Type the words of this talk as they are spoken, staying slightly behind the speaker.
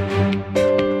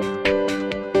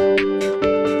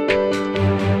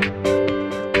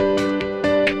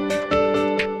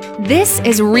This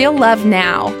is Real Love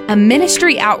Now, a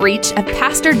ministry outreach of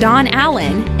Pastor Don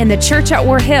Allen in the church at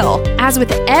War Hill. As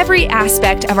with every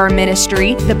aspect of our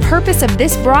ministry, the purpose of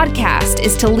this broadcast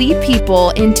is to lead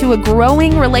people into a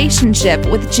growing relationship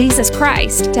with Jesus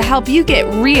Christ to help you get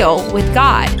real with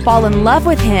God, fall in love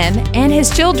with Him and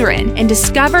His children, and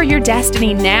discover your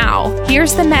destiny now.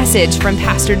 Here's the message from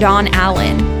Pastor Don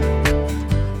Allen.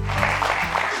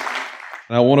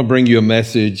 I want to bring you a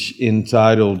message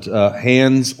entitled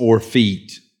Hands or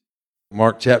Feet.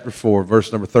 Mark chapter 4,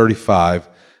 verse number 35.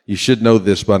 You should know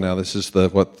this by now. This is the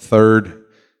third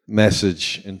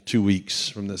message in 2 weeks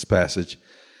from this passage. It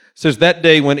says, that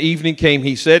day when evening came,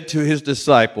 he said to his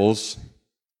disciples,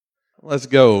 let's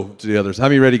go to the others. How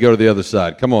many ready to go to the other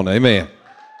side? Come on, amen.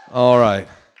 All right.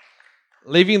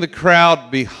 Leaving the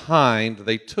crowd behind,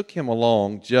 they took him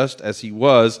along just as he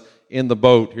was in the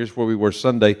boat. Here's where we were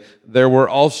Sunday. There were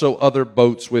also other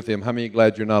boats with him. How many are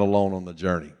glad you're not alone on the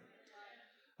journey?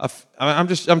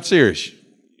 I'm serious.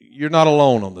 You're not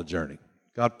alone on the journey.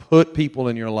 God put people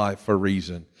in your life for a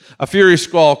reason. A furious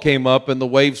squall came up and the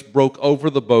waves broke over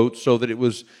the boat so that it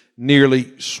was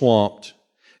nearly swamped.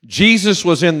 Jesus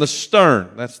was in the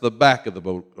stern. That's the back of the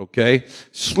boat, okay?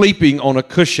 Sleeping on a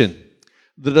cushion.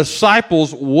 The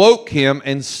disciples woke him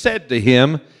and said to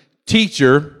him,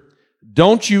 "Teacher,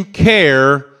 don't you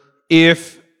care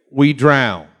if we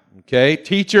drown?" Okay,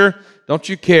 teacher, don't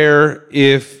you care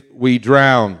if we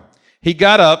drown? He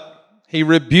got up, he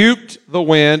rebuked the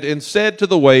wind and said to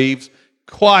the waves,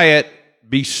 "Quiet,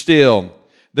 be still."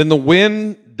 Then the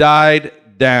wind died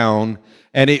down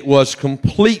and it was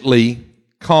completely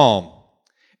calm.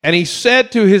 And he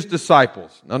said to his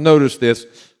disciples, now notice this,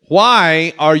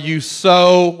 "Why are you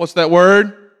so," what's that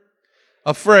word?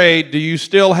 Afraid. Do you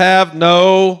still have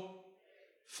no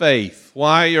faith?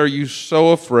 Why are you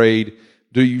so afraid?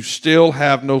 Do you still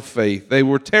have no faith? They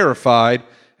were terrified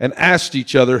and asked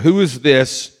each other, "Who is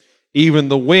this? Even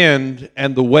the wind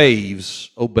and the waves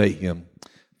obey him."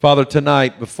 Father,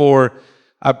 tonight, before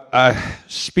I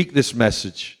speak this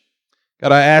message,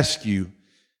 God, I ask you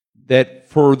that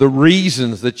for the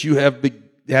reasons that you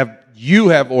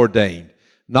have ordained,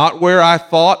 not where I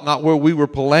thought, not where we were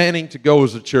planning to go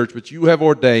as a church, but you have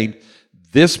ordained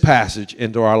this passage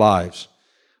into our lives.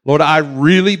 Lord, I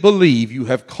really believe you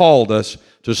have called us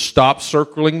to stop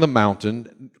circling the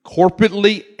mountain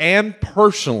corporately and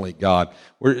personally, God.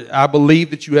 I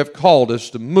believe that you have called us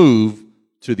to move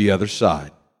to the other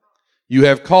side. You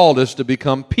have called us to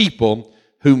become people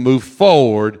who move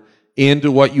forward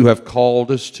into what you have called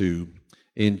us to.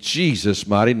 In Jesus'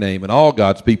 mighty name. And all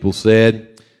God's people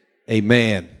said,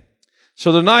 amen.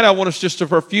 So tonight I want us just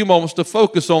for a few moments to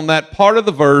focus on that part of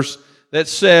the verse that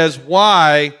says,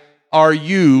 "Why are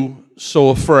you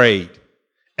so afraid?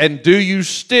 And do you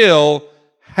still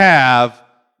have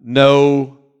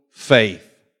no faith?"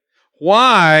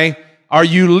 Why are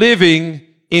you living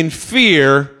in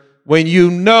fear when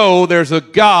you know there's a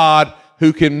God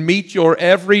who can meet your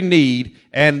every need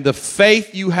and the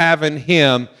faith you have in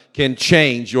Him can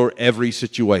change your every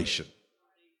situation?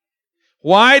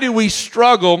 Why do we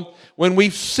struggle when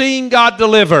we've seen God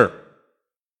deliver?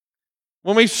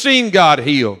 When we've seen God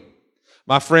heal?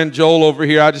 My friend Joel over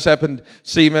here, I just happened to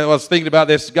see him. I was thinking about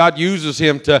this. God uses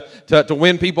him to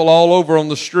win people all over on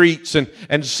the streets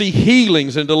and see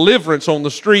healings and deliverance on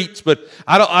the streets. But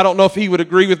I don't know if he would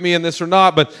agree with me in this or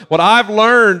not. But what I've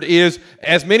learned is,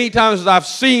 as many times as I've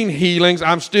seen healings,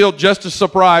 I'm still just as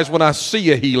surprised when I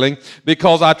see a healing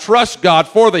because I trust God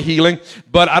for the healing.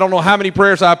 But I don't know how many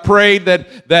prayers I prayed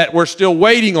that we're still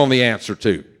waiting on the answer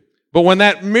to. But when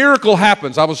that miracle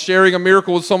happens, I was sharing a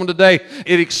miracle with someone today,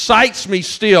 it excites me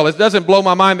still. It doesn't blow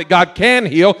my mind that God can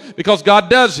heal because God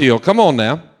does heal. Come on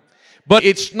now. But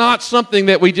it's not something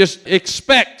that we just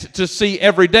expect to see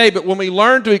every day. But when we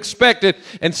learn to expect it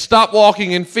and stop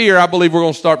walking in fear, I believe we're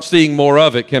going to start seeing more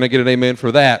of it. Can I get an amen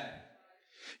for that?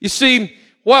 You see,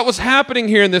 what was happening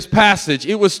here in this passage,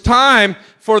 it was time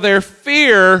for their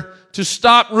fear to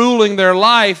stop ruling their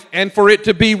life and for it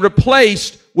to be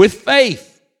replaced with faith.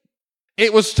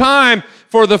 It was time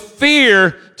for the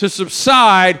fear to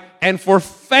subside and for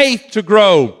faith to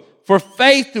grow, for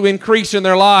faith to increase in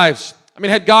their lives. I mean,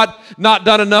 had God not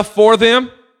done enough for them?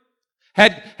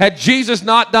 Had Jesus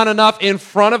not done enough in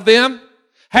front of them?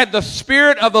 Had the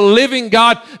Spirit of the living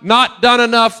God not done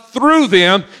enough through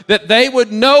them that they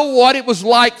would know what it was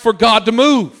like for God to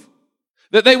move?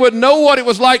 That they would know what it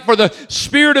was like for the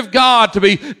Spirit of God to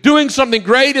be doing something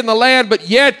great in the land, but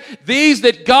yet these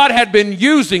that God had been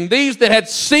using, these that had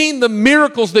seen the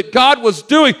miracles that God was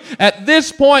doing, at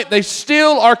this point they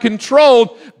still are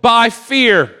controlled by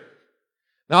fear.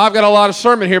 Now, I've got a lot of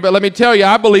sermon here, but let me tell you,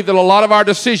 I believe that a lot of our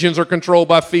decisions are controlled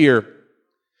by fear.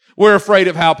 We're afraid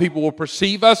of how people will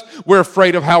perceive us. We're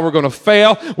afraid of how we're going to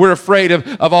fail. We're afraid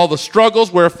of all the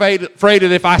struggles. We're afraid that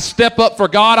if I step up for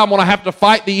God, I'm going to have to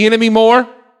fight the enemy more.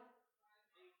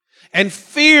 And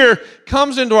fear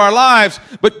comes into our lives,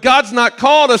 but God's not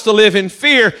called us to live in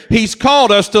fear. He's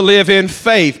called us to live in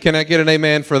faith. Can I get an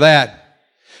amen for that?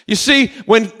 You see,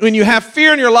 when you have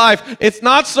fear in your life, it's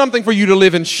not something for you to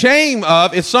live in shame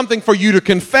of. It's something for you to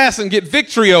confess and get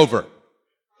victory over.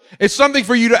 It's something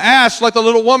for you to ask, like the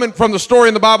little woman from the story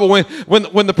in the Bible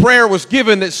when the prayer was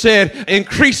given that said,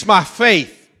 increase my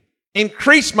faith.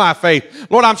 Increase my faith.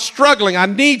 Lord, I'm struggling. I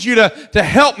need you to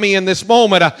help me in this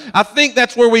moment. I think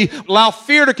that's where we allow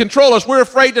fear to control us. We're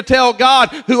afraid to tell God,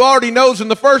 who already knows in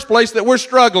the first place, that we're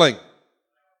struggling.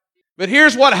 But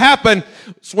here's what happens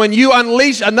when you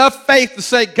unleash enough faith to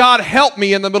say, God, help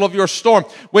me in the middle of your storm.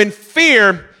 When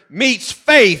fear meets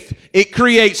faith, it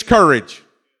creates courage.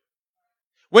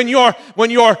 When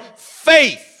your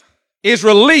faith is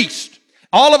released,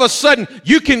 all of a sudden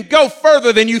you can go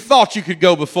further than you thought you could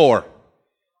go before.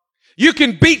 You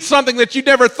can beat something that you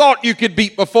never thought you could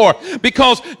beat before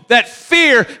because that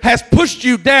fear has pushed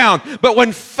you down. But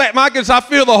when, my goodness, I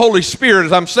feel the Holy Spirit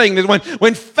as I'm saying this.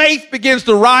 When faith begins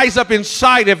to rise up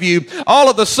inside of you,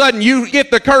 all of a sudden you get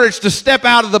the courage to step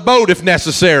out of the boat if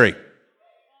necessary.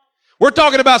 We're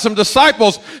talking about some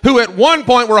disciples who at one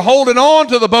point were holding on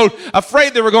to the boat,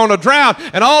 afraid they were going to drown.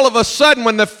 And all of a sudden,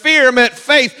 when the fear met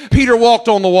faith, Peter walked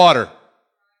on the water.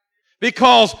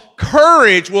 Because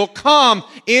courage will come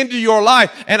into your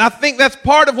life. And I think that's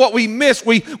part of what we miss.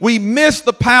 We miss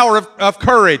the power of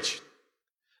courage.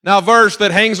 Now, a verse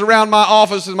that hangs around my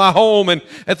office and my home, and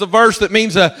it's a verse that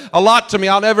means a lot to me.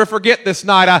 I'll never forget this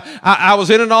night. I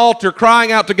was in an altar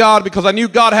crying out to God because I knew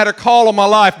God had a call on my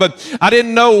life, but I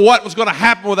didn't know what was going to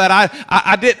happen with that.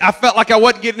 I felt like I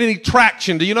wasn't getting any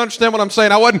traction. Do you understand what I'm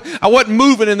saying? I wasn't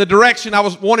moving in the direction I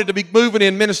wanted to be moving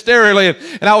in ministerially,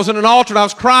 and I was in an altar and I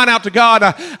was crying out to God.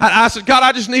 I said, God,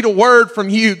 I just need a word from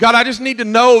you. God, I just need to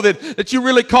know that you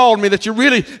really called me, that you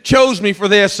really chose me for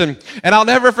this. And I'll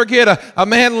never forget a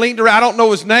man leaned around. I don't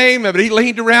know his name, but he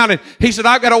leaned around and he said,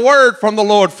 I've got a word from the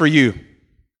Lord for you.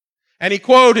 And he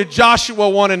quoted Joshua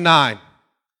 1:9.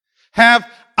 Have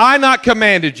I not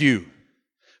commanded you?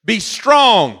 Be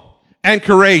strong and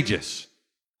courageous.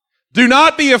 Do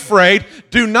not be afraid.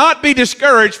 Do not be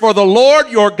discouraged, for the Lord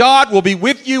your God will be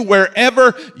with you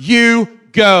wherever you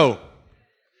go.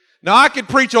 Now, I could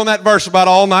preach on that verse about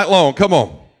all night long. Come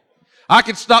on. I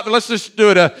could stop. Let's just do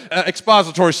it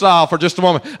expository style for just a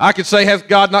moment. I could say, has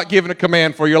God not given a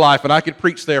command for your life? And I could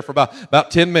preach there for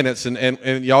about 10 minutes,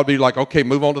 and y'all be like, okay,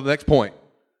 move on to the next point.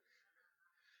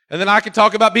 And then I could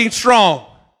talk about being strong.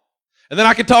 And then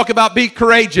I could talk about being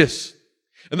courageous.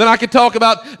 And then I could talk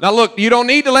about, now look, you don't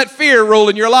need to let fear rule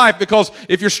in your life, because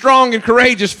if you're strong and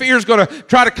courageous, fear is going to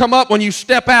try to come up when you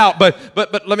step out.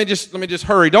 But let me just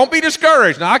hurry. Don't be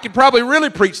discouraged. Now, I could probably really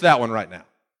preach that one right now.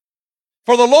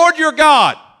 For the Lord your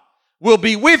God will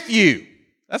be with you.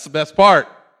 That's the best part.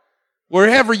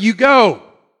 Wherever you go.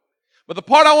 But the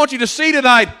part I want you to see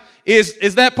tonight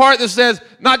is that part that says,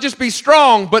 not just be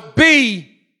strong, but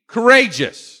be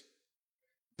courageous.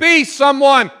 Be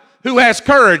someone who has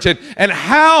courage. And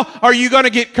how are you going to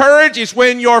get courage? It's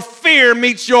when your fear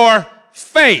meets your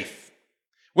faith.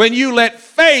 When you let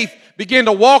faith begin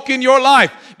to walk in your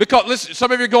life. Because, listen,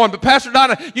 some of you are going, but Pastor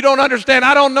Donna, you don't understand.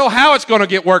 I don't know how it's going to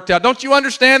get worked out. Don't you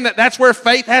understand that that's where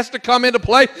faith has to come into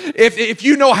play? If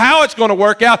you know how it's going to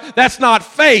work out, that's not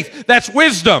faith. That's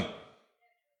wisdom.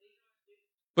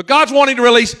 But God's wanting to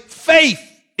release faith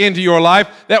into your life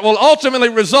that will ultimately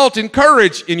result in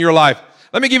courage in your life.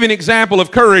 Let me give you an example of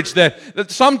courage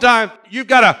that sometimes you've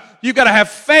got to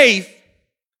have faith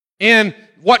in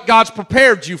what God's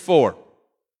prepared you for.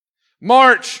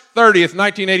 March 30th,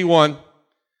 1981.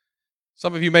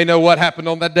 Some of you may know what happened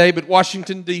on that day, but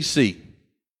Washington, D.C.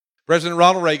 President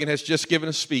Ronald Reagan has just given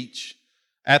a speech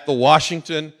at the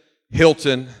Washington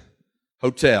Hilton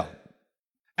Hotel.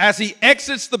 As he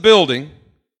exits the building,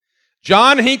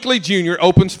 John Hinckley Jr.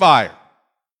 opens fire.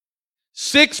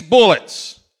 6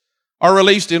 bullets are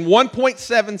released in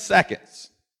 1.7 seconds.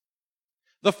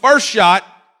 The first shot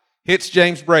hits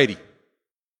James Brady.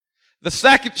 The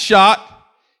second shot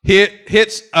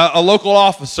hits a local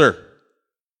officer.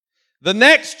 The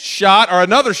next shot, or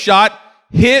another shot,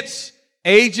 hits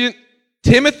Agent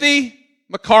Timothy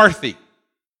McCarthy.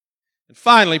 And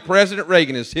finally, President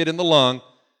Reagan is hit in the lung,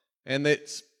 and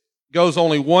it goes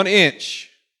only 1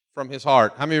 inch from his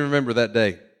heart. How many remember that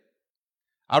day?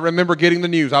 I remember getting the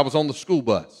news. I was on the school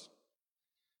bus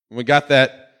when we got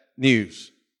that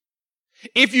news.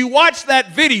 If you watch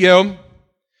that video,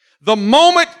 the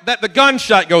moment that the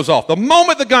gunshot goes off,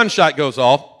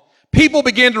 people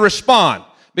begin to respond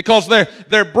because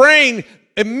their brain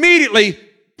immediately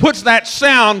puts that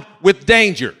sound with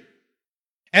danger.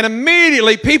 And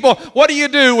immediately people, what do you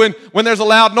do when there's a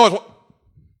loud noise?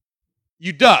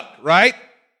 You duck, right?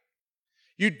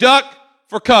 You duck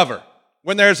for cover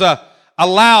when there's a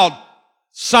loud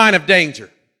sign of danger.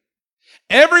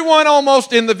 Everyone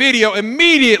almost in the video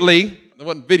immediately, it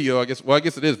wasn't video, I guess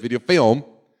it is video, film,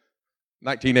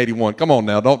 1981. Come on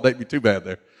now, don't date me too bad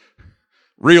there.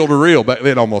 Reel to reel back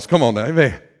then almost. Come on now,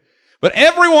 amen. But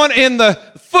everyone in the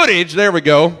footage, there we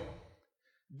go,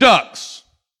 ducks,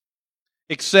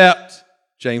 except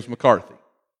James McCarthy.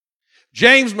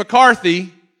 James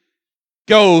McCarthy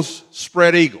goes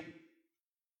spread eagle.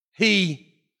 He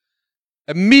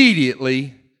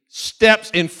immediately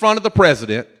steps in front of the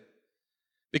president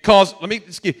because, let me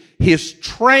just give, his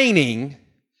training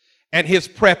and his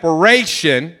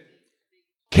preparation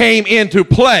came into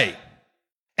play.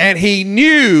 And he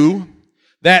knew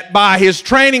that by his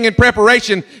training and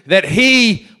preparation that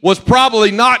he was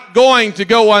probably not going to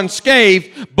go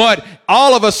unscathed, but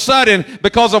all of a sudden,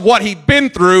 because of what he'd been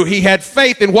through, he had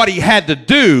faith in what he had to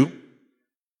do.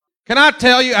 Can I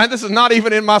tell you, and this is not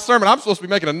even in my sermon, I'm supposed to be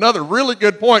making another really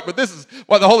good point, but this is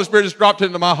what the Holy Spirit just dropped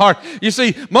into my heart. You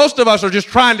see, most of us are just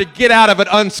trying to get out of it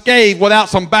unscathed without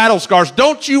some battle scars.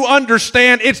 Don't you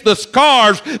understand? It's the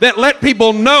scars that let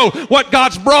people know what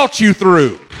God's brought you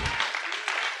through.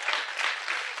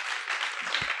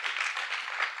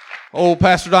 Oh,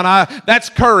 Pastor Don, that's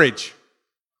courage.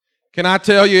 Can I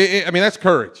tell you, that's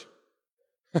courage.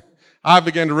 I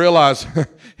began to realize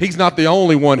he's not the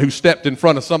only one who stepped in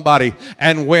front of somebody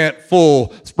and went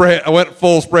full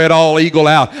spread all eagle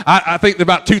out. I think that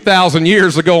about 2,000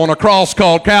 years ago on a cross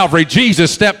called Calvary,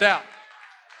 Jesus stepped out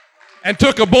and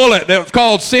took a bullet that was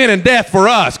called sin and death for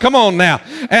us. Come on now.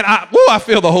 And I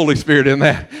feel the Holy Spirit in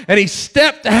that. And he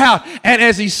stepped out. And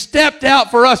as he stepped out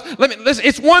for us, listen,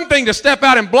 it's one thing to step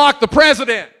out and block the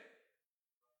president.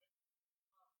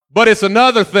 But it's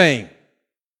another thing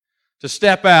to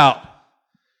step out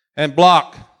and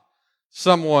block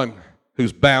someone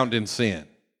who's bound in sin.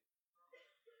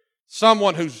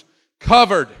 Someone who's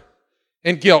covered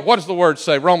in guilt. What does the word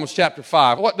say? Romans chapter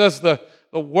 5. What does the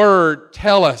word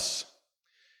tell us?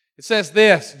 It says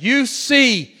this, you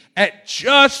see, at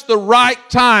just the right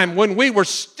time when we were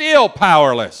still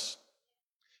powerless,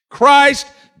 Christ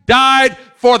died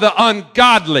for the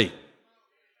ungodly.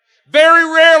 Very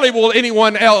rarely will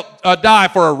anyone else die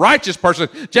for a righteous person.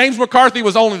 James McCarthy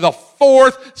was only the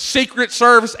fourth Secret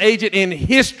Service agent in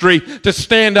history to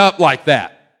stand up like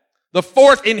that. The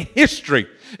fourth in history.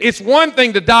 It's one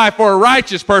thing to die for a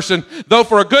righteous person, though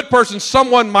for a good person,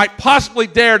 someone might possibly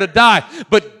dare to die.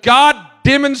 But God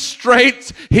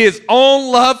demonstrates his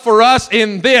own love for us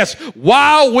in this.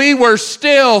 While we were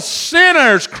still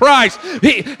sinners, Christ,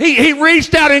 he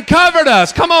reached out and covered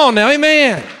us. Come on now,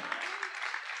 amen.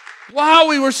 While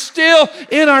we were still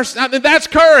in our, that's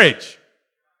courage.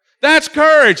 That's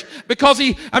courage. Because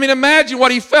imagine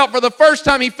what he felt. For the first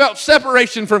time, he felt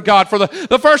separation from God. For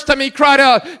the first time he cried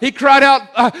out,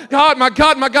 God, my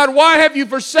God, why have you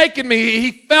forsaken me?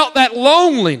 He felt that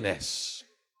loneliness.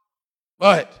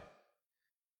 But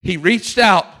he reached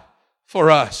out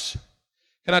for us.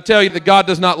 Can I tell you that God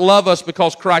does not love us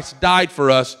because Christ died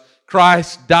for us?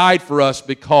 Christ died for us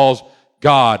because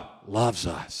God loves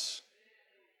us.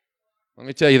 Let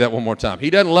me tell you that one more time.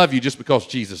 He doesn't love you just because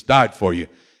Jesus died for you.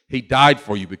 He died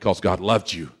for you because God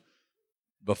loved you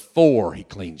before he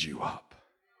cleaned you up.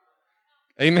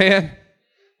 Amen?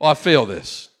 Well, I feel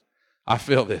this.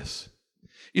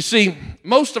 You see,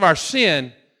 most of our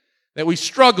sin that we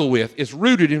struggle with is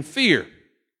rooted in fear.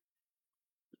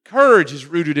 Courage is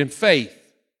rooted in faith.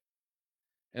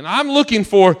 And I'm looking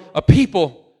for a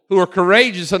people who are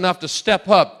courageous enough to step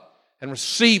up and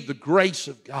receive the grace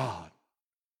of God.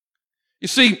 You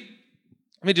see,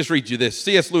 let me just read you this.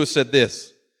 C.S. Lewis said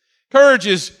this. Courage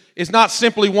is not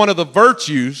simply one of the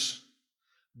virtues,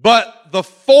 but the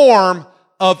form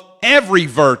of every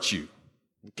virtue.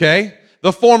 Okay?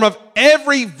 The form of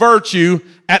every virtue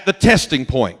at the testing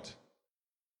point.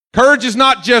 Courage is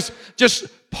not just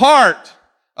part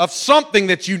of something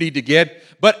that you need to get,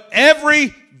 but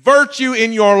every virtue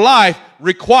in your life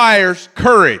requires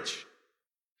courage.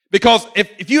 Because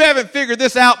if you haven't figured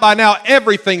this out by now,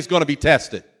 everything's going to be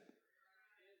tested.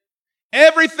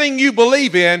 Everything you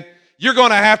believe in, you're going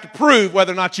to have to prove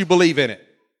whether or not you believe in it.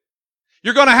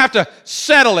 You're going to have to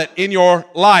settle it in your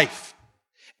life.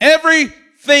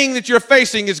 Everything that you're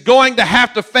facing is going to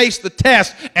have to face the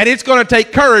test, and it's going to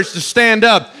take courage to stand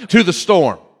up to the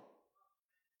storm.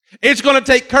 It's going to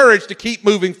take courage to keep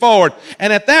moving forward.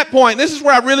 And at that point, this is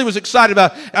where I really was excited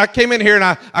about. I came in here and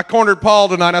I cornered Paul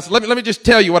tonight. And I said, let me just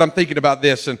tell you what I'm thinking about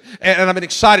this. And I've been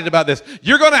excited about this.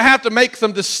 You're going to have to make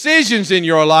some decisions in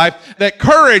your life that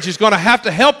courage is going to have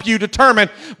to help you determine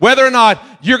whether or not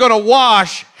you're going to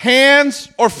wash hands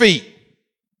or feet.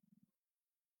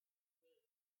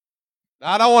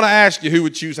 Now, I don't want to ask you who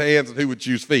would choose hands and who would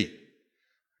choose feet,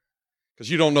 because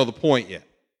you don't know the point yet.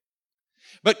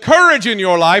 But courage in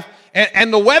your life,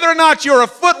 and the whether or not you're a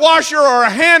foot washer or a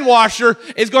hand washer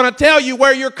is going to tell you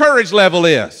where your courage level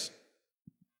is.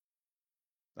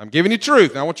 I'm giving you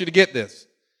truth, and I want you to get this.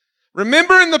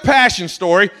 Remember in the Passion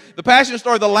story,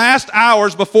 the last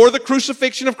hours before the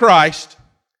crucifixion of Christ,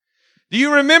 do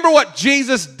you remember what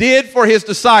Jesus did for his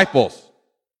disciples?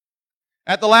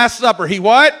 At the Last Supper, he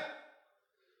what?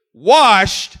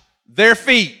 Washed their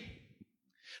feet.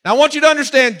 Now I want you to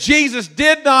understand, Jesus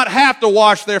did not have to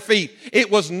wash their feet. It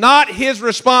was not his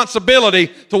responsibility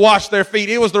to wash their feet.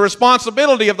 It was the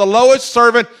responsibility of the lowest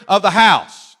servant of the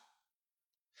house.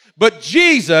 But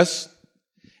Jesus,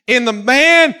 in the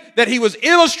man that he was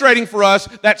illustrating for us,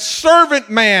 that servant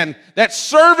man, that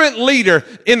servant leader,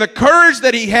 in the courage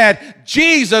that he had,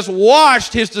 Jesus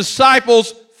washed his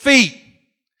disciples' feet.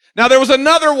 Now there was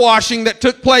another washing that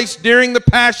took place during the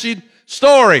Passion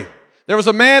story. There was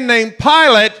a man named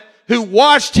Pilate who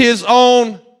washed his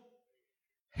own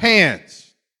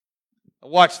hands. Now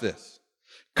watch this.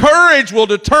 Courage will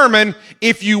determine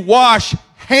if you wash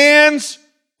hands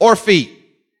or feet.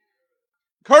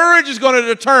 Courage is going to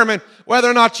determine whether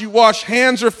or not you wash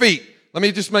hands or feet. Let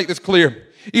me just make this clear.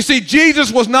 You see,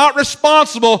 Jesus was not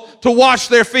responsible to wash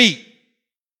their feet.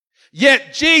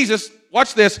 Yet Jesus,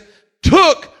 watch this,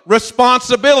 took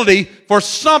responsibility for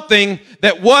something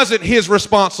that wasn't his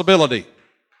responsibility.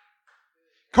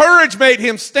 Courage made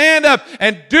him stand up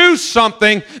and do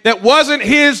something that wasn't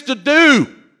his to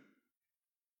do.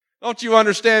 Don't you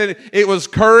understand it? It was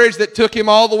courage that took him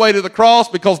all the way to the cross,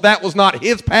 because that was not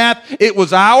his path, it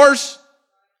was ours.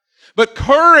 But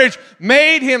courage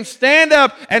made him stand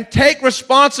up and take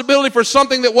responsibility for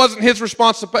something that wasn't his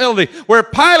responsibility, where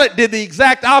Pilate did the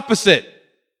exact opposite.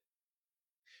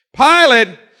 Pilate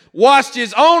washed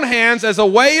his own hands as a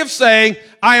way of saying,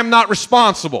 I am not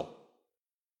responsible.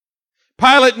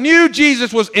 Pilate knew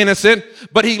Jesus was innocent,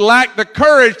 but he lacked the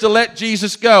courage to let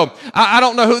Jesus go. I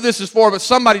don't know who this is for, but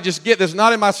somebody just get this.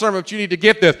 Not in my sermon, but you need to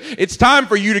get this. It's time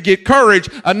for you to get courage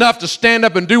enough to stand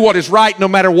up and do what is right no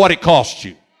matter what it costs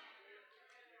you.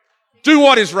 Do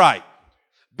what is right.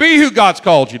 Be who God's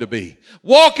called you to be.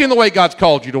 Walk in the way God's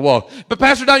called you to walk. But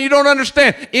Pastor Don, you don't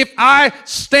understand. If I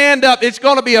stand up, it's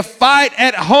going to be a fight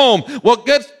at home. Well,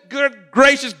 good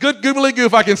gracious, good googly goo,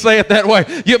 if I can say it that way.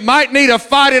 You might need a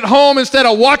fight at home instead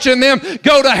of watching them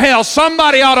go to hell.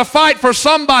 Somebody ought to fight for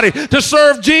somebody to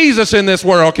serve Jesus in this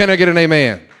world. Can I get an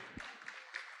amen?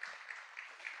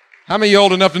 How many of you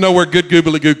old enough to know where good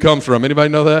googly goo comes from? Anybody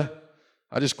know that?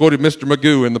 I just quoted Mr.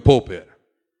 Magoo in the pulpit.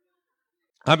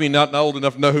 I mean, not old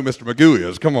enough to know who Mr. Magoo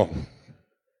is. Come on.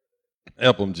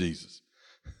 Help him, Jesus.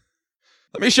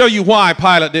 Let me show you why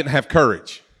Pilate didn't have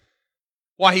courage.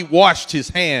 Why he washed his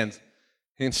hands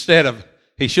instead of,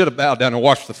 he should have bowed down and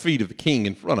washed the feet of the king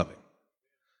in front of him.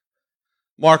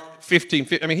 Mark 15,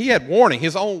 I mean, he had warning.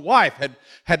 His own wife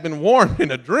had been warned in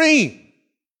a dream.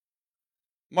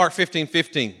 Mark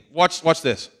 15:15. Watch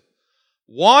this.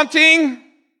 Wanting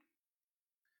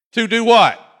to do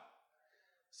what?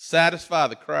 Satisfy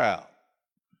the crowd.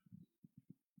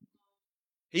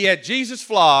 He had Jesus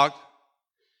flogged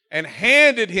and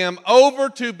handed him over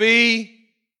to be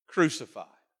crucified.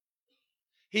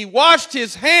 He washed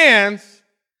his hands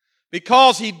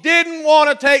because he didn't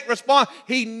want to take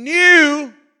responsibility. He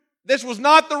knew this was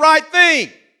not the right thing.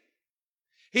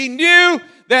 He knew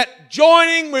that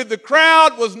joining with the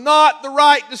crowd was not the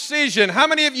right decision. How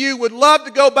many of you would love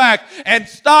to go back and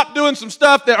stop doing some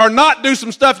stuff or not do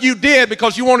some stuff you did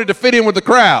because you wanted to fit in with the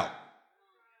crowd?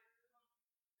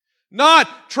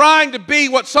 Not trying to be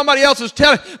what somebody else is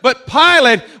telling. But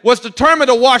Pilate was determined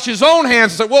to wash his own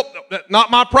hands and say, well,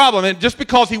 not my problem. And just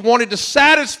because he wanted to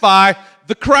satisfy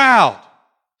the crowd.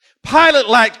 Pilate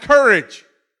lacked courage.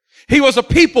 He was a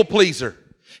people pleaser.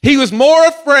 He was more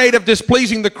afraid of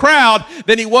displeasing the crowd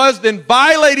than he was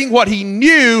violating what he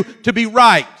knew to be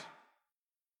right.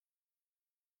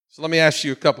 So let me ask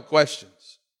you a couple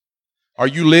questions. Are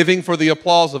you living for the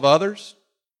applause of others?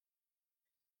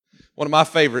 One of my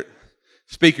favorite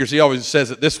speakers, he always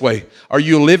says it this way. Are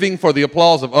you living for the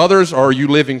applause of others, or are you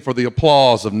living for the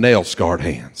applause of nail-scarred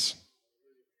hands?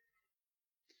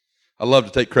 I love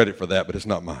to take credit for that, but it's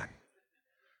not mine.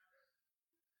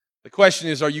 The question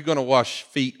is, are you going to wash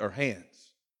feet or hands?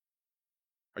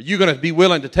 Are you going to be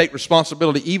willing to take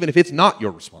responsibility even if it's not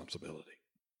your responsibility?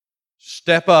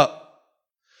 Step up.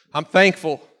 I'm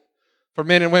thankful for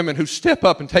men and women who step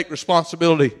up and take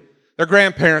responsibility. Their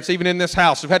grandparents, even in this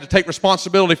house, have had to take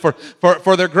responsibility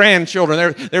for their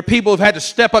grandchildren. There are people who've had to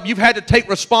step up. You've had to take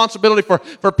responsibility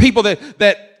for people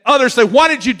that others say, why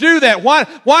did you do that?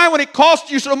 Why when it cost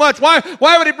you so much? Why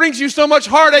when it brings you so much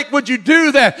heartache would you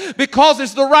do that? Because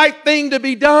it's the right thing to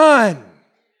be done.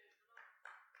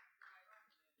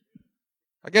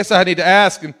 I guess I need to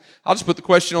ask, and I'll just put the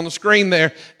question on the screen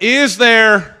there. Is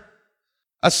there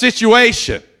a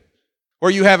situation where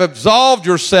you have absolved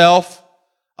yourself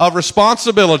of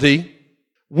responsibility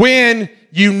when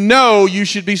you know you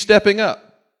should be stepping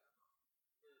up?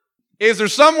 Is there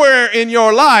somewhere in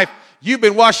your life you've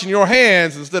been washing your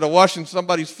hands instead of washing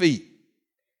somebody's feet?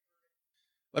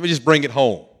 Let me just bring it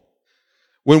home.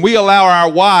 When we allow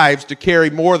our wives to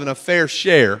carry more than a fair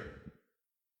share,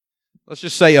 let's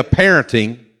just say of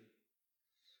parenting,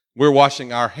 we're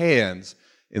washing our hands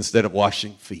instead of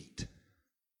washing feet.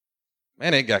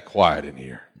 Man, it got quiet in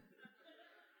here.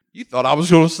 You thought I was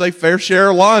going to say fair share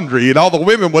of laundry, and all the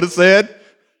women would have said.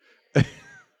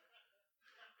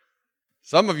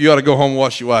 Some of you ought to go home and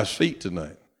wash your wife's feet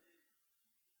tonight.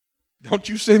 Don't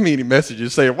you send me any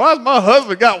messages saying, why's my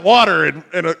husband got water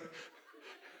in a...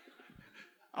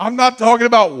 I'm not talking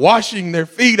about washing their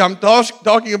feet. I'm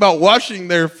talking about washing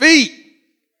their feet.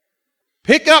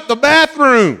 Pick up the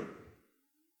bathroom.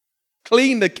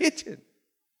 Clean the kitchen.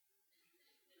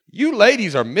 You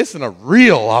ladies are missing a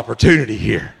real opportunity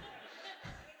here.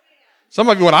 Some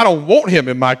of you went, I don't want him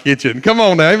in my kitchen. Come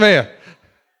on now, amen.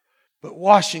 But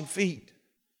washing feet.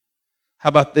 How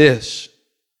about this?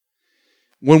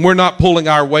 When we're not pulling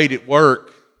our weight at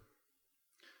work,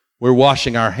 we're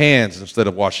washing our hands instead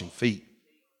of washing feet.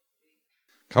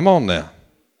 Come on now.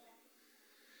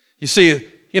 You see,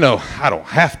 I don't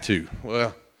have to.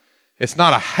 Well, it's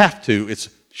not a have to, it's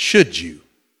should you.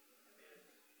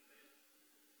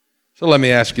 So let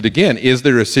me ask it again. Is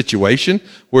there a situation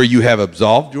where you have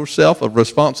absolved yourself of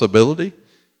responsibility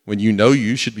when you know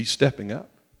you should be stepping up?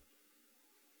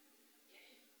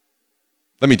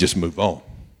 Let me just move on.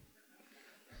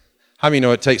 How many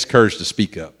know it takes courage to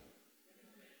speak up?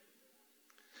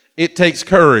 It takes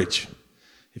courage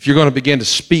if you're going to begin to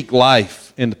speak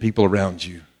life into people around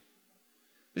you.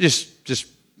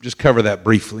 Just cover that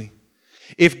briefly.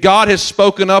 If God has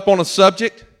spoken up on a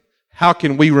subject, how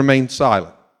can we remain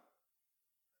silent?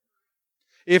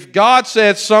 If God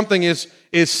said something is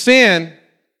sin,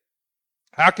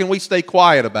 how can we stay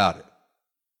quiet about it?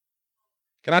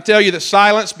 Can I tell you that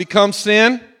silence becomes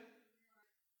sin?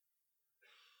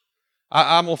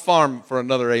 I'm going to farm for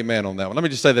another amen on that one. Let me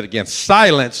just say that again.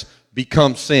 Silence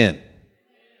becomes sin.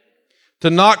 To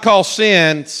not call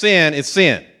sin is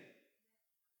sin.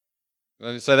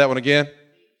 Let me say that one again.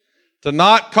 To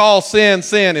not call sin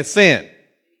is sin.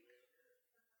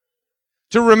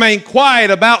 To remain quiet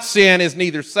about sin is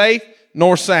neither safe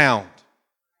nor sound.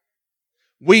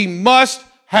 We must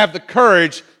have the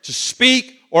courage to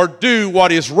speak or do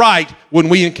what is right when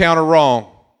we encounter wrong.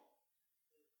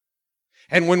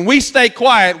 And when we stay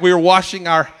quiet, we're washing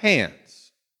our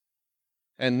hands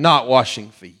and not washing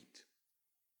feet.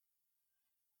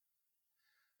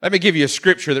 Let me give you a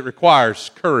scripture that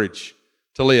requires courage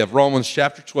to live. Romans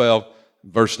chapter 12,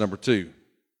 verse number 2.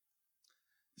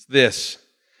 It's this. It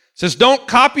says, don't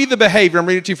copy the behavior. I'm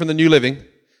reading to you from the New Living.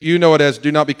 You know it as,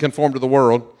 do not be conformed to the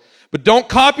world. But don't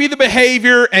copy the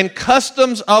behavior and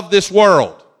customs of this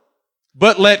world.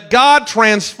 But let God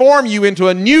transform you into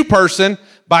a new person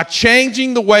by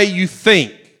changing the way you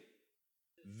think.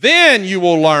 Then you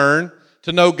will learn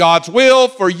to know God's will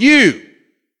for you.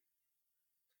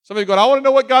 Some of you go, I want to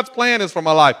know what God's plan is for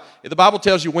my life. If the Bible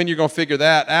tells you when you're going to figure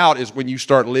that out is when you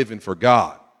start living for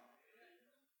God.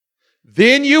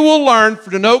 Then you will learn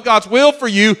to know God's will for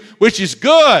you, which is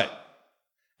good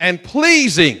and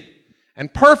pleasing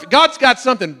and perfect. God's got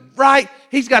something right.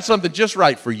 He's got something just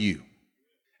right for you.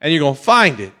 And you're going to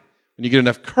find it when you get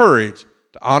enough courage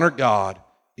to honor God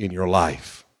in your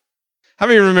life. How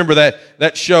many remember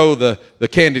that show, the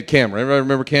Candid Camera? Everybody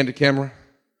remember Candid Camera?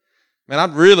 Man,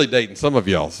 I'm really dating some of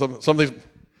y'all. Some of these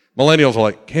millennials are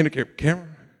like, Candid Camera?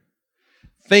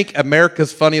 Think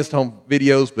America's Funniest Home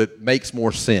Videos, but makes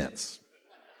more sense.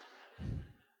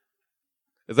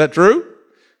 Is that true?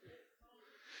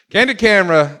 Candid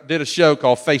Camera did a show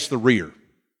called Face the Rear.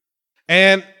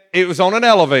 And it was on an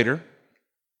elevator.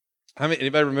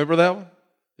 Anybody remember that one?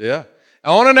 Yeah.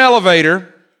 On an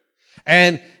elevator,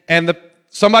 and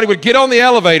somebody would get on the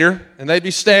elevator, and they'd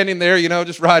be standing there,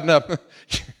 just riding up.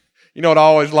 You know what I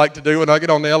always like to do when I get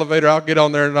on the elevator? I'll get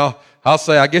on there and I'll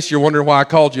say, I guess you're wondering why I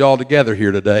called you all together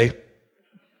here today.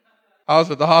 I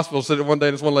was at the hospital sitting one day,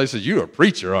 and this one lady said, "You're a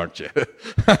preacher, aren't you?"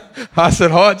 I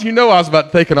said, "How'd you know I was about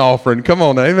to take an offering? Come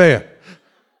on, amen."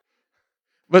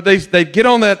 But they'd get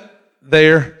on that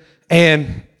there,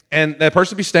 and that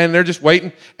person would be standing there just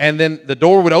waiting, and then the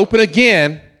door would open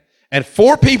again, and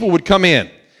 4 people would come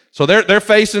in. So they're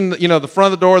facing, the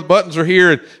front of the door, the buttons are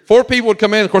here, and 4 people would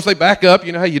come in. Of course, they back up,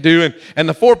 you know how you do, and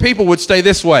the 4 people would stay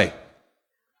this way,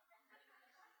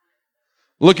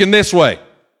 looking this way.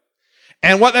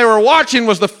 And what they were watching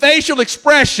was the facial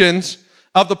expressions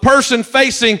of the person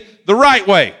facing the right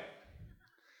way.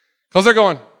 Because they're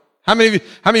going, how many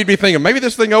of you be thinking, maybe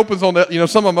this thing opens on the,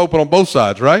 some of them open on both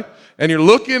sides, right? And you're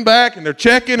looking back, and they're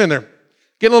checking, and they're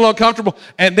getting a little uncomfortable.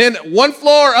 And then one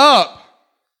floor up,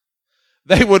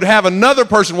 they would have another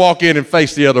person walk in and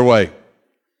face the other way.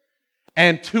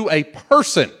 And to a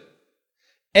person,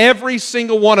 every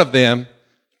single one of them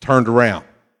turned around.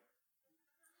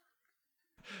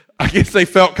 I guess they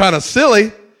felt kind of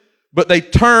silly, but they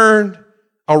turned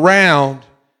around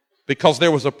because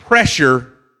there was a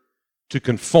pressure to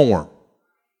conform.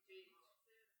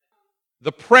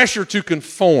 The pressure to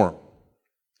conform.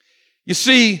 You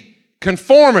see,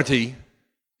 conformity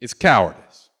is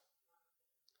cowardice.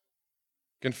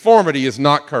 Conformity is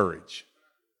not courage.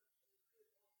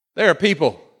 There are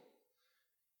people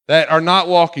that are not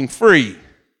walking free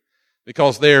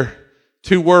because they're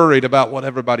too worried about what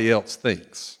everybody else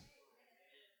thinks.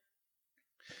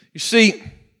 You see,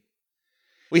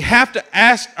 we have to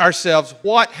ask ourselves,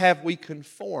 what have we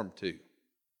conformed to?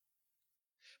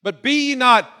 But be ye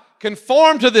not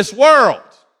conformed to this world,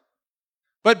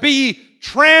 but be ye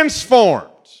transformed.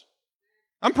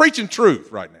 I'm preaching truth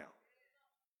right now.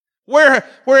 Where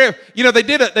they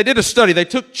did a study. They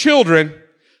took children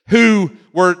who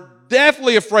were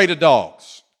deathly afraid of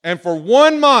dogs, and for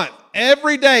 1 month,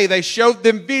 every day they showed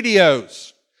them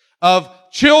videos of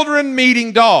children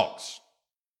meeting dogs.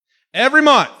 Every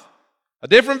month, a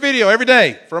different video every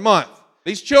day for a month.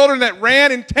 These children that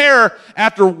ran in terror,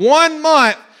 after 1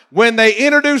 month, when they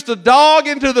introduced a dog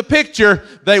into the picture,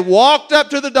 they walked up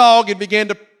to the dog and began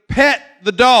to pet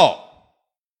the dog.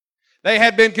 They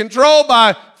had been controlled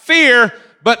by fear,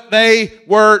 but they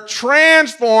were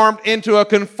transformed into a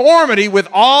conformity with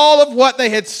all of what they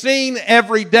had seen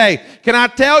every day. Can I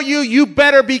tell you, you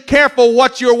better be careful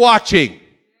what you're watching.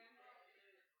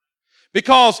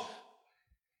 Because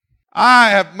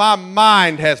my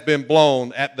mind has been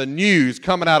blown at the news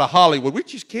coming out of Hollywood. We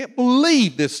just can't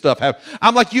believe this stuff happened.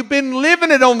 I'm like, you've been living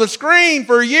it on the screen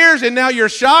for years, and now you're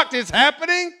shocked it's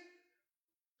happening?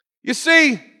 You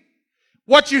see,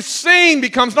 what you've seen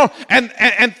becomes normal.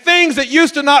 And things that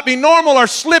used to not be normal are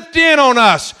slipped in on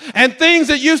us. And things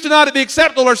that used to not be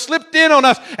acceptable are slipped in on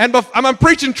us. And I'm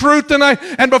preaching truth tonight.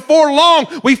 And before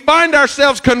long, we find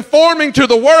ourselves conforming to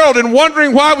the world and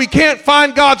wondering why we can't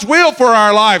find God's will for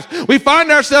our lives. We find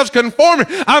ourselves conforming.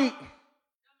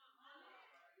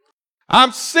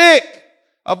 I'm sick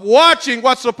of watching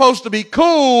what's supposed to be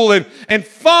cool and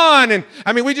fun.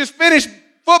 And we just finished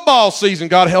football season.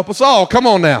 God help us all. Come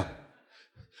on now.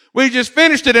 We just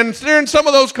finished it, and during some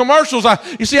of those commercials, I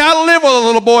live with a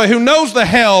little boy who knows the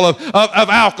hell of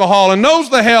alcohol and knows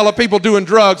the hell of people doing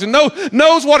drugs and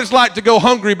knows what it's like to go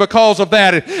hungry because of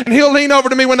that. And he'll lean over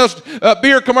to me when those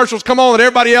beer commercials come on and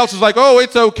everybody else is like, oh,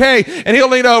 it's okay. And he'll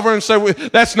lean over and say, well,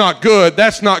 that's not good,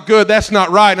 that's not good, that's not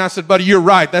right. And I said, buddy, you're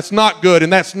right, that's not good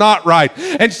and that's not right.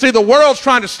 And see, the world's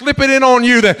trying to slip it in on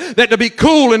you that to be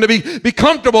cool and to be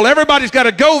comfortable, everybody's got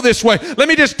to go this way. Let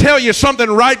me just tell you something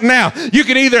right now. You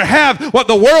can either have what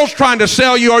the world's trying to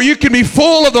sell you, or you can be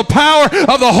full of the power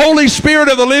of the Holy Spirit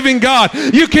of the living God.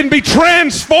 You can be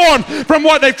transformed from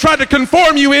what they've tried to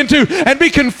conform you into and be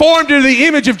conformed to the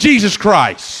image of Jesus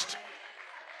Christ.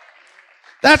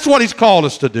 That's what He's called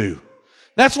us to do.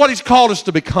 That's what He's called us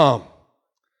to become.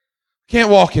 We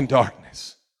can't walk in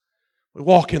darkness. We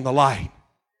walk in the light.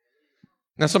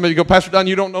 Now some of you go, Pastor Don,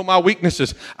 you don't know my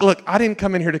weaknesses. Look, I didn't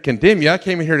come in here to condemn you. I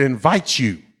came in here to invite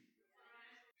you.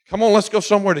 Come on, let's go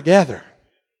somewhere together.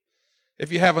 If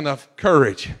you have enough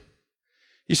courage.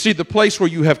 You see, the place where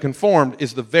you have conformed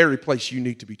is the very place you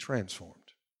need to be transformed.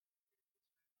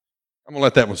 I'm going to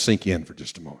let that one sink in for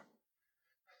just a moment.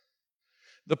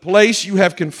 The place you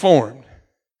have conformed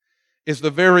is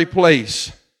the very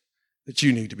place that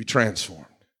you need to be transformed.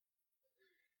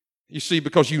 You see,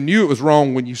 because you knew it was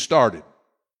wrong when you started.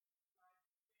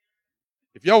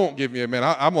 If y'all won't give me an amen,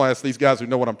 I'm going to ask these guys who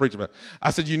know what I'm preaching about.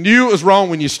 I said, you knew it was wrong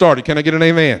when you started. Can I get an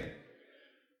amen?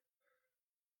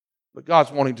 But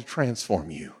God's wanting to transform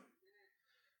you,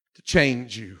 to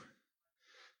change you,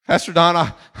 Pastor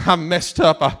Don, I messed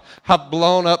up. I've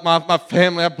blown up my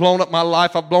family. I've blown up my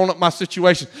life. I've blown up my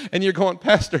situation. And you're going,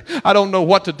 Pastor, I don't know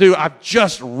what to do. I've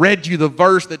just read you the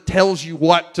verse that tells you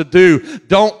what to do.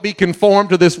 Don't be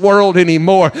conformed to this world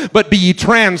anymore, but be ye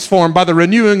transformed by the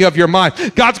renewing of your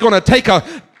mind. God's going to take a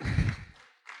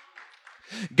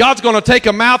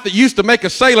mouth that used to make a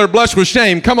sailor blush with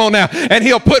shame, come on now, and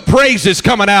he'll put praises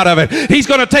coming out of it. He's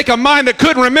going to take a mind that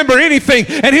couldn't remember anything,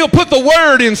 and he'll put the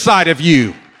word inside of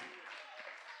you,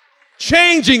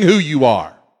 changing who you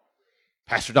are.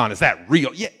 Pastor Don, is that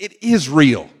real? Yeah, it is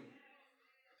real.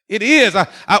 It is.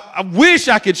 I wish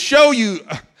I could show you.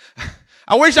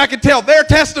 I wish I could tell their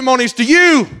testimonies to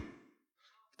you.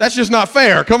 That's just not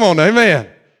fair. Come on, amen.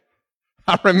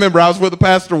 I remember I was with a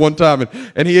pastor one time,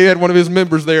 and he had one of his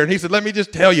members there, and he said, let me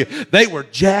just tell you, they were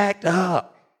jacked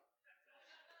up,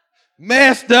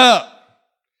 messed up.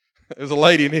 There's a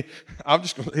lady, and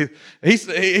he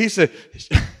said,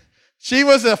 she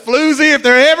was a floozy if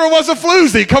there ever was a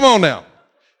floozy. Come on now.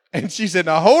 And she said,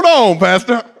 now hold on,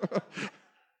 Pastor.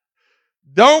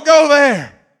 Don't go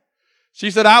there.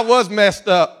 She said, I was messed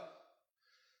up,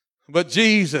 but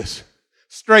Jesus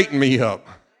straightened me up.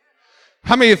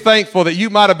 How many are thankful that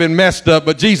you might have been messed up,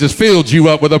 but Jesus filled you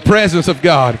up with the presence of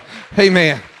God?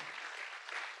 Amen.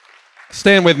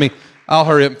 Stand with me. I'll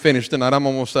hurry up and finish tonight. I'm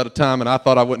almost out of time, and I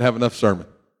thought I wouldn't have enough sermon.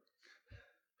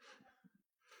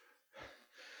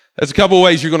 There's a couple of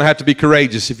ways you're going to have to be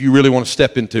courageous if you really want to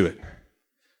step into it.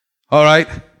 All right?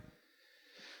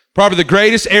 Probably the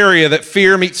greatest area that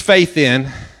fear meets faith in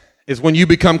is when you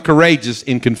become courageous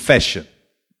in confession.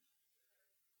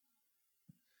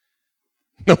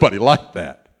 Nobody liked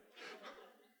that.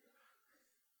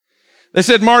 They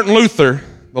said Martin Luther,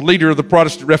 the leader of the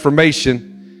Protestant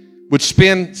Reformation, would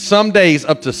spend some days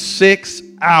up to 6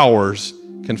 hours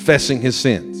confessing his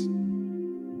sins.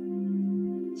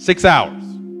 6 hours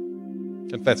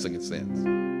confessing his sins.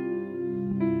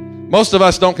 Most of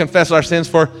us don't confess our sins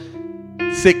for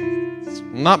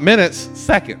not minutes,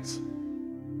 seconds.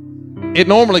 It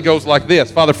normally goes like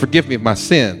this: Father, forgive me of my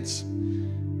sins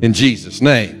in Jesus'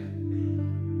 name.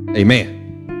 Amen.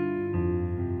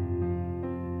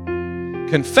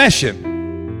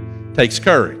 Confession takes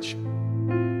courage.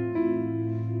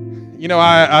 You know,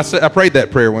 I prayed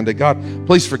that prayer one day. God,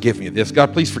 please forgive me of this.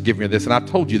 God, please forgive me of this. And I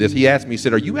told you this. He asked me, he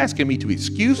said, are you asking me to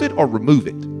excuse it or remove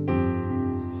it?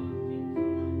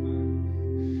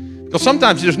 Because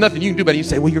sometimes there's nothing you can do about it. You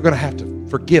say, well, you're going to have to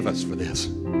forgive us for this.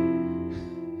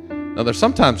 Now, there's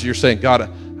sometimes you're saying, God,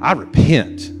 I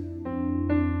repent.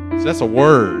 So that's a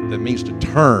word that means to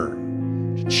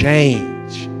turn, to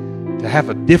change, to have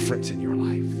a difference in your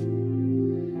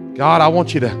life. God, I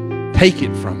want you to take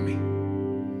it from me.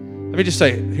 Let me just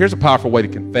say, here's a powerful way to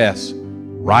confess.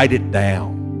 Write it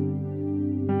down.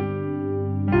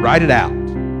 Write it out.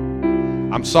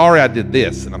 I'm sorry I did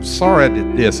this, and I'm sorry I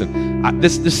did this, and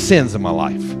this sins in my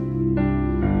life.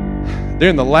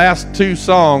 During the last 2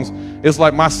 songs, it's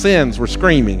like my sins were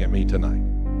screaming at me tonight.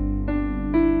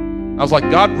 I was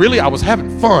like, God, really? I was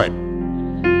having fun.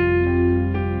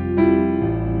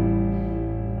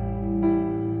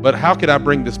 But how can I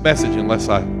bring this message unless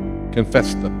I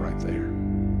confess them right there?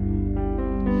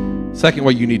 Second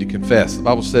way you need to confess. The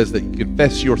Bible says that you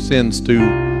confess your sins to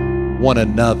one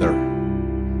another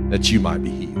that you might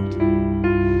be healed.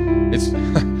 It's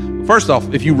first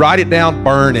off, if you write it down,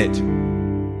 burn it.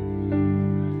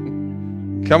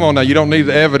 Come on now, you don't need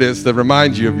the evidence that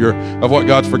reminds you of what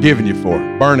God's forgiven you for.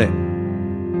 Burn it.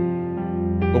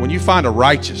 But when you find a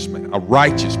righteous man, a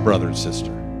righteous brother and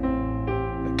sister,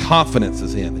 that confidence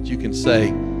is in, that you can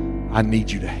say, I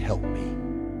need you to help me.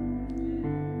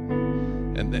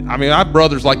 And I mean, I have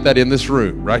brothers like that in this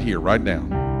room, right here, right now.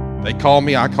 They call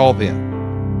me, I call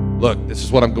them. Look, this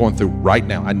is what I'm going through right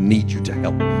now. I need you to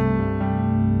help me.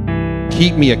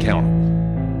 Keep me accountable.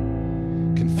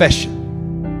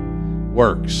 Confession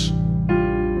works.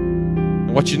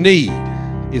 And what you need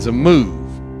is a move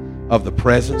of the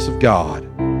presence of God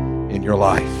in your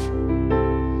life.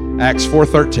 Acts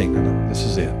 4:13. This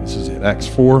is it. Acts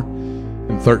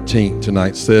 4:13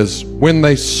 tonight says, when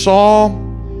they saw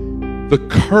the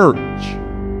courage,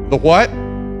 the what?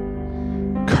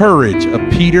 Courage of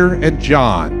Peter and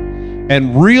John,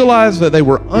 and realized that they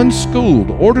were unschooled,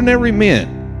 ordinary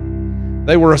men,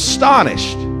 they were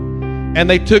astonished, and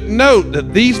they took note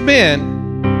that these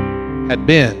men had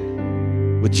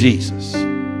been with Jesus.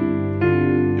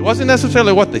 It wasn't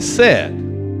necessarily what they said.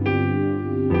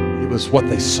 It was what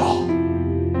they saw.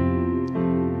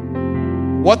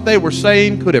 What they were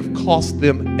saying could have cost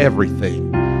them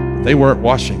everything, but they weren't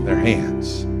washing their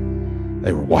hands.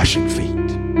 They were washing feet.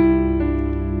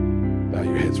 Bow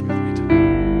your heads with me tonight.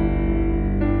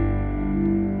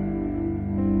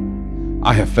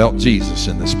 I have felt Jesus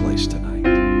in this place tonight.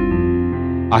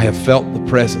 I have felt the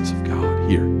presence of God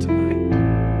here tonight.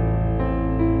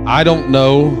 I don't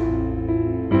know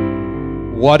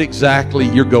what exactly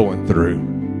you're going through,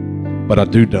 but I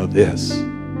do know this.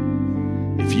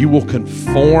 If you will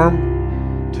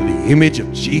conform to the image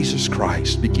of Jesus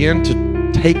Christ, begin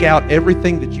to take out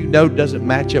everything that you know doesn't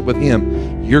match up with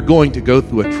Him, you're going to go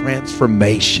through a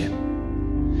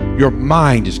transformation. Your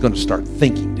mind is going to start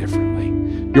thinking differently.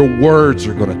 Your words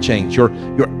are going to change. Your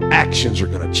actions are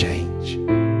going to change.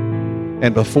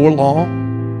 And before long,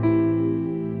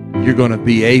 you're going to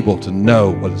be able to know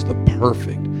what is the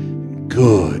perfect,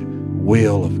 good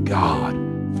will of God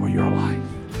for your life.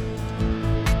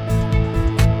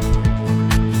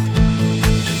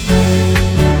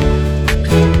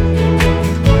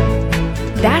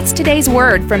 That's today's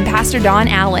word from Pastor Don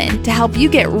Allen to help you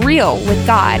get real with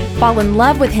God, fall in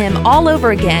love with Him all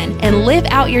over again, and live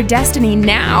out your destiny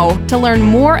now. To learn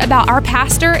more about our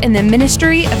pastor and the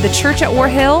ministry of the Church at War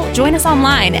Hill, join us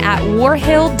online at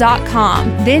warhill.com.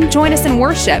 Then join us in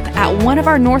worship at one of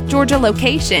our North Georgia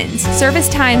locations. Service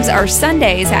times are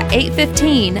Sundays at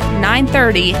 8:15,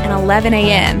 9:30, and 11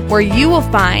 a.m., where you will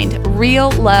find real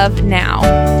love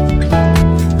now.